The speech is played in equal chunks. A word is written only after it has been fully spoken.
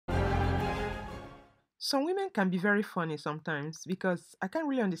Some women can be very funny sometimes because I can't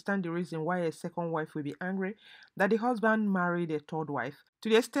really understand the reason why a second wife will be angry that the husband married a third wife. To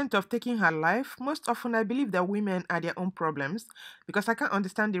the extent of taking her life, most often I believe that women are their own problems because I can't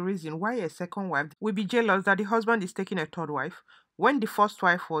understand the reason why a second wife will be jealous that the husband is taking a third wife when the first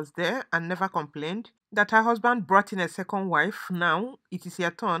wife was there and never complained. That her husband brought in a second wife, now it is your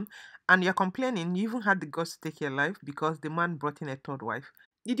turn, and you're complaining you even had the guts to take your life because the man brought in a third wife.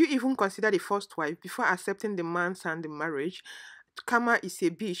 Did you even consider the first wife before accepting the man's hand in marriage? Karma is a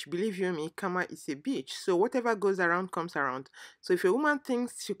bitch. Believe you me, karma is a bitch. So whatever goes around comes around. So if a woman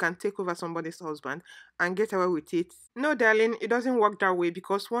thinks she can take over somebody's husband and get away with it, no, darling, it doesn't work that way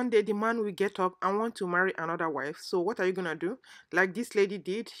because one day the man will get up and want to marry another wife. So what are you gonna do? Like this lady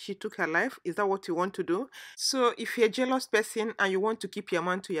did, she took her life. Is that what you want to do? So if you're a jealous person and you want to keep your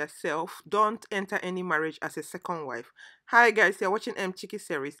man to yourself, don't enter any marriage as a second wife. Hi guys, you're watching Chiki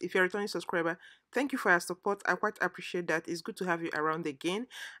series. If you're a returning subscriber, thank you for your support. I quite appreciate that. It's good to have you around again.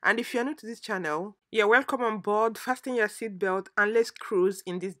 And if you're new to this channel, you're welcome on board. Fasten your seatbelt and let's cruise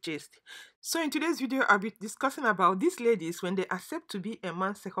in this gist. So in today's video, I'll be discussing about these ladies when they accept to be a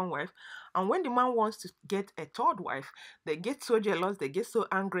man's second wife, and when the man wants to get a third wife, they get so jealous, they get so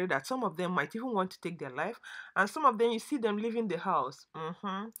angry that some of them might even want to take their life, and some of them you see them leaving the house.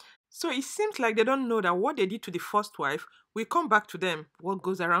 So it seems like they don't know that what they did to the first wife will come back to them. What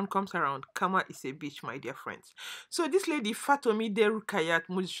goes around comes around. Karma is a bitch, my dear friends. So this lady, Fatomide Rukayat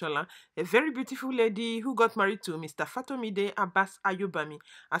Mujishola, a very beautiful lady who got married to Mr. Fatomide Abbas Ayobami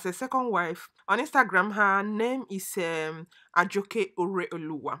as a second wife. On Instagram, her name is Ajoke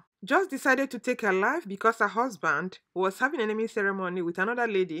Oreoluwa. Just decided to take her life because her husband was having a naming ceremony with another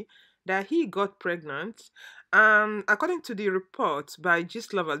lady that he got pregnant. According to the report by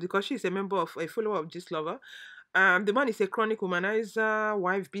Gist Lovers, because she's a member of a follower of Gist Lover, the man is a chronic womanizer,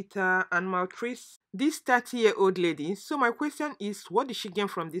 wife beater, and maltreats this 30-year-old lady. So my question is, what did she gain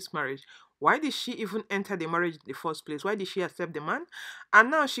from this marriage? Why did she even enter the marriage in the first place? Why did she accept the man?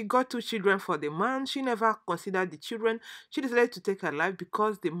 And now she got two children for the man. She never considered the children. She decided to take her life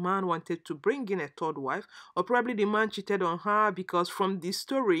because the man wanted to bring in a third wife, or probably the man cheated on her because from this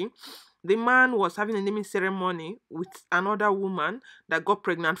story, the man was having a naming ceremony with another woman that got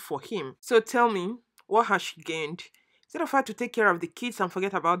pregnant for him. So tell me, what has she gained? Instead of her to take care of the kids and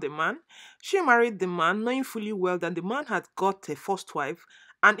forget about the man, she married the man knowing fully well that the man had got a first wife.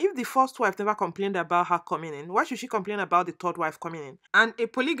 And if the first wife never complained about her coming in, why should she complain about the third wife coming in? And a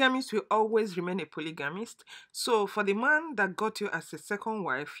polygamist will always remain a polygamist. So for the man that got you as a second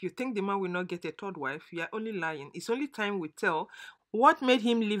wife, you think the man will not get a third wife, you are only lying. It's only time will tell. What made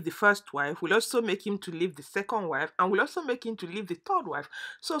him leave the first wife will also make him to leave the second wife, and will also make him to leave the third wife.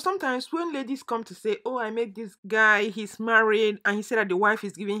 So sometimes when ladies come to say, oh, I met this guy, he's married, and he said that the wife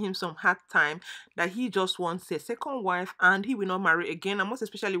is giving him some hard time, that he just wants a second wife and he will not marry again, and most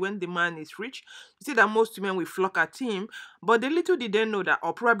especially when the man is rich, you see that most women will flock at him. But the little did they know that,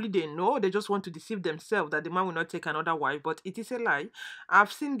 or probably they know, they just want to deceive themselves that the man will not take another wife, but it is a lie.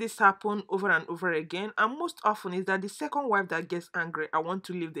 I've seen this happen over and over again, and most often is that the second wife that gets angry, I want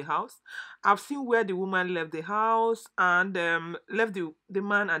to leave the house. I've seen where the woman left the house and left the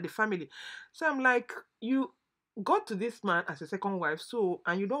man and the family. So I'm like, you got to this man as a second wife, so,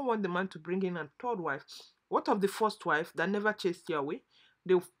 and you don't want the man to bring in a third wife. What of the first wife that never chased you away?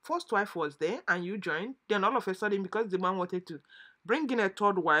 The first wife was there and you joined, then all of a sudden, because the man wanted to bring in a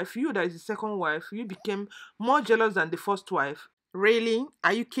third wife, you that is the second wife, you became more jealous than the first wife. Really?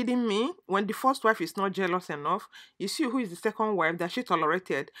 Are you kidding me? When the first wife is not jealous enough, you see who is the second wife that she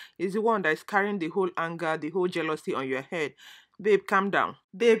tolerated is the one that is carrying the whole anger, the whole jealousy on your head. Babe, calm down.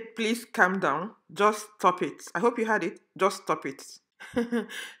 Babe, please calm down. Just stop it. I hope you had it. Just stop it.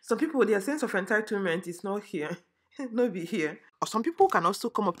 Some people, their sense of entitlement is not here. Not be here. Or some people can also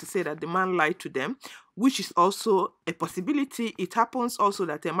come up to say that the man lied to them, which is also a possibility. It happens also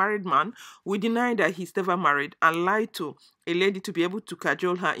that a married man will deny that he's never married and lie to a lady to be able to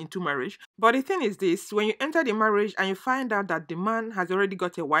cajole her into marriage. But the thing is this, when you enter the marriage and you find out that the man has already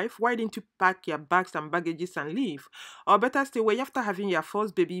got a wife, why didn't you pack your bags and baggages and leave? Or better still, when after having your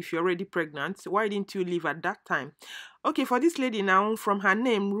first baby, if you're already pregnant, why didn't you leave at that time? Okay, for this lady now, from her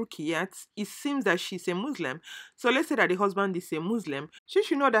name, Rukiyat, it seems that she's a Muslim. So let's say that the husband is a Muslim. She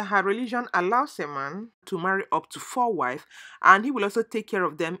should know that her religion allows a man to marry up to 4 wives, and he will also take care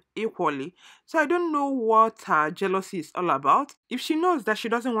of them equally. So I don't know what her jealousy is all about. If she knows that she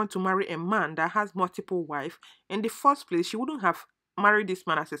doesn't want to marry a man that has multiple wives, in the first place, she wouldn't have marry this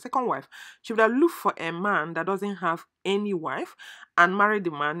man as a second wife, she would have looked for a man that doesn't have any wife and marry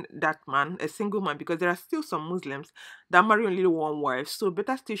that man, a single man, because there are still some Muslims that marry only one wife. So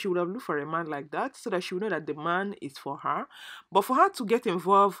better still, she would have looked for a man like that so that she would know that the man is for her. But for her to get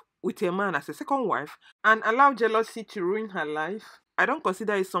involved with a man as a second wife and allow jealousy to ruin her life, I don't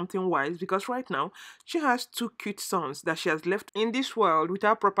consider it something wise, because right now she has two cute sons that she has left in this world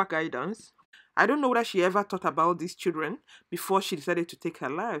without proper guidance. I don't know whether she ever thought about these children before she decided to take her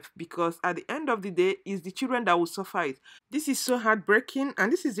life, because at the end of the day, it's the children that will suffer it. This is so heartbreaking,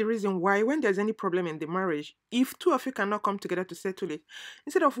 and this is the reason why, when there's any problem in the marriage, if two of you cannot come together to settle it,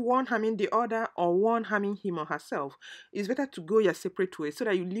 instead of one harming the other or one harming him or herself, it's better to go your separate ways so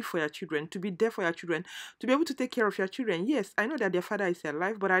that you live for your children, to be there for your children, to be able to take care of your children. Yes, I know that their father is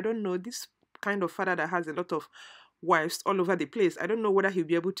alive, but I don't know this kind of father that has a lot of wives all over the place. I don't know whether he'll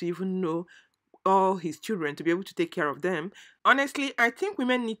be able to even know all his children, to be able to take care of them. Honestly, I think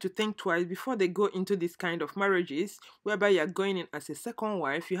women need to think twice before they go into this kind of marriages whereby you're going in as a second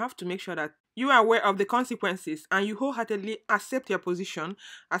wife. You have to make sure that you are aware of the consequences and you wholeheartedly accept your position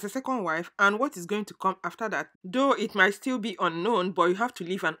as a second wife and what is going to come after that. Though it might still be unknown, but you have to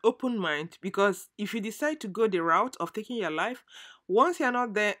leave an open mind, because if you decide to go the route of taking your life, once you're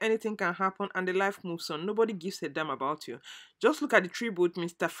not there, anything can happen and the life moves on. Nobody gives a damn about you. Just look at the tribute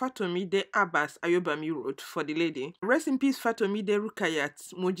Mr. Fatomide Abbas Ayobami wrote for the lady. Rest in peace, Fatomide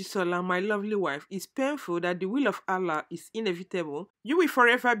Rukayat Mojisola, my lovely wife. It's painful that the will of Allah is inevitable. You will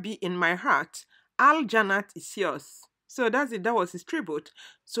forever be in my heart. Al Jannat is yours. So that's it. That was his tribute.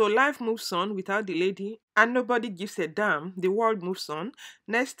 So life moves on without the lady, and nobody gives a damn. The world moves on.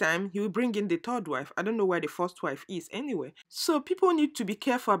 Next time, he will bring in the third wife. I don't know where the first wife is anyway. So people need to be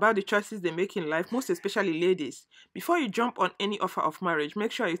careful about the choices they make in life, most especially ladies. Before you jump on any offer of marriage,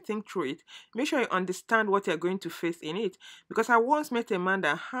 make sure you think through it. Make sure you understand what you're going to face in it. Because I once met a man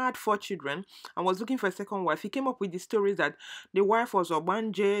that had 4 children and was looking for a second wife. He came up with the stories that the wife was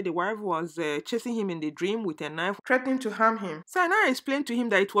Obanje, the wife was chasing him in the dream with a knife, threatening to harm him. So I now explained to him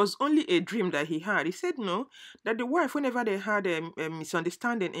that it was only a dream that he had. He said no, that the wife, whenever they had a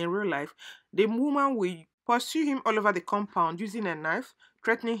misunderstanding in real life, the woman will pursue him all over the compound using a knife,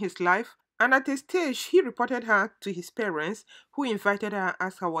 threatening his life. And at a stage, he reported her to his parents, who invited her and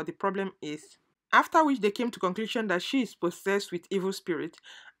asked her what the problem is. After which they came to conclusion that she is possessed with evil spirit,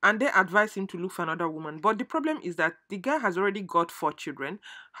 and they advised him to look for another woman. But the problem is that the guy has already got 4 children.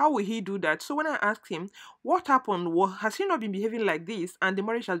 How will he do that? So when I asked him what happened, has he not been behaving like this and the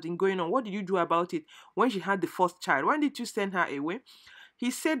marriage has been going on, what did you do about it when she had the first child? Why did you send her away?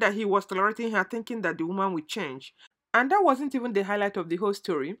 He said that he was tolerating her, thinking that the woman would change. And that wasn't even the highlight of the whole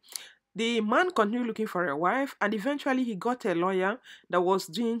story. The man continued looking for a wife, and eventually he got a lawyer that was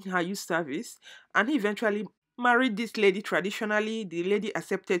doing her youth service, and he eventually married this lady traditionally. The lady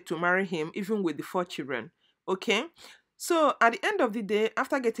accepted to marry him even with the 4 children. Okay? So at the end of the day,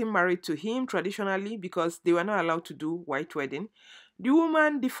 after getting married to him traditionally, because they were not allowed to do white wedding, the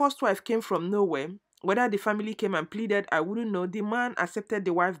woman, the first wife, came from nowhere. Whether the family came and pleaded, I wouldn't know. The man accepted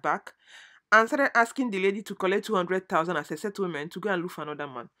the wife back and started asking the lady to collect 200,000 as a settlement to go and look for another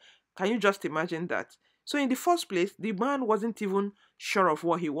man. Can you just imagine that? So in the first place, the man wasn't even sure of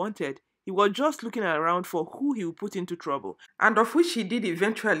what he wanted. He was just looking around for who he would put into trouble, and of which he did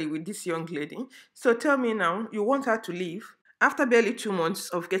eventually with this young lady. So tell me now, you want her to leave after barely 2 months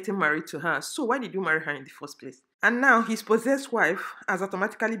of getting married to her. So why did you marry her in the first place? And now his possessed wife has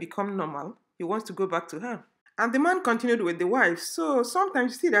automatically become normal. He wants to go back to her. And the man continued with the wife. So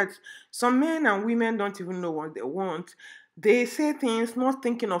sometimes you see that some men and women don't even know what they want. They say things not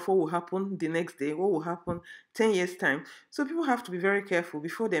thinking of what will happen the next day, what will happen 10 years' time. So people have to be very careful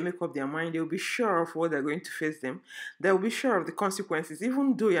before they make up their mind. They'll be sure of what they're going to face them. They'll be sure of the consequences.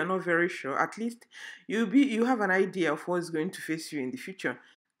 Even though you're not very sure, at least you have an idea of what's going to face you in the future.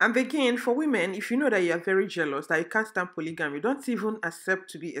 And again, for women, if you know that you are very jealous, that you can't stand polygamy, don't even accept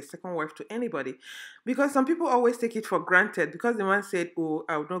to be a second wife to anybody. Because some people always take it for granted because the man said, oh,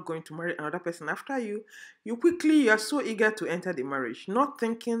 I'm not going to marry another person after you. You are so eager to enter the marriage, not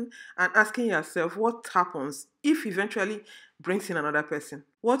thinking and asking yourself what happens if eventually brings in another person.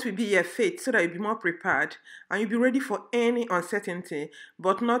 What will be your fate so that you'll be more prepared and you'll be ready for any uncertainty,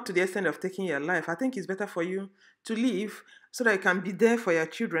 but not to the extent of taking your life. I think it's better for you to leave so that you can be there for your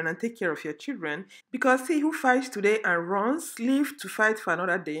children and take care of your children. Because he who fights today and runs live to fight for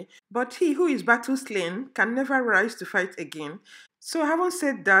another day, but he who is battle slain can never rise to fight again. So having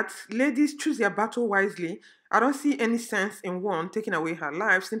said that, ladies, choose your battle wisely. I don't see any sense in one taking away her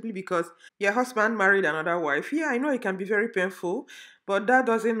life simply because your husband married another wife. Yeah, I know it can be very painful, But that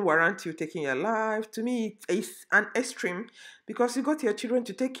doesn't warrant you taking your life. To me, it's an extreme because you got your children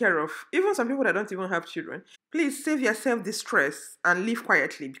to take care of. Even some people that don't even have children. Please save yourself the stress and live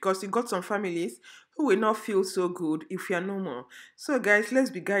quietly because you got some families who will not feel so good if you're no more. So, guys, let's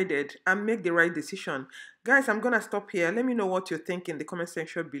be guided and make the right decision. Guys, I'm gonna stop here. Let me know what you think in the comment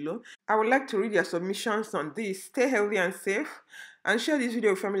section below. I would like to read your submissions on this. Stay healthy and safe, and share this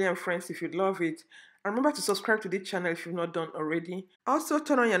video with family and friends if you love it. And remember to subscribe to this channel if you've not done already. Also,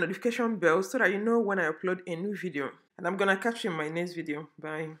 turn on your notification bell so that you know when I upload a new video. And I'm gonna catch you in my next video.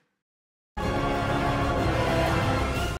 Bye.